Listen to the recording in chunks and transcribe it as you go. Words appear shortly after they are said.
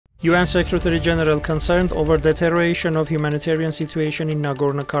UN Secretary General concerned over deterioration of humanitarian situation in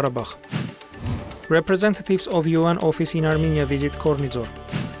Nagorno-Karabakh. Representatives of UN office in Armenia visit Kornizor.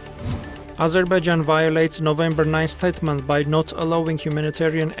 Azerbaijan violates November 9 statement by not allowing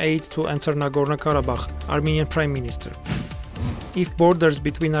humanitarian aid to enter Nagorno-Karabakh, Armenian Prime Minister. If borders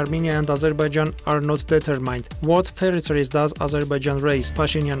between Armenia and Azerbaijan are not determined, what territories does Azerbaijan raise?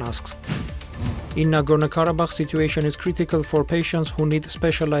 Pashinyan asks. In Nagorno-Karabakh, situation is critical for patients who need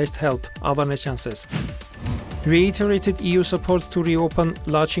specialized help, Avanesyan says. Reiterated EU support to reopen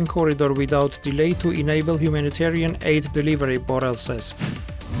Lachin corridor without delay to enable humanitarian aid delivery, Borrell says.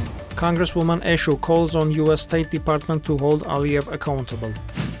 Congresswoman Eshu calls on US State Department to hold Aliyev accountable.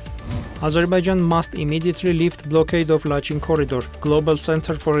 Azerbaijan must immediately lift blockade of Lachin corridor, Global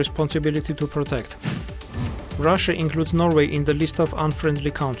Center for Responsibility to Protect. Russia includes Norway in the list of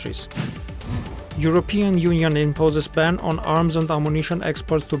unfriendly countries. European Union imposes ban on arms and ammunition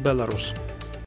export to Belarus.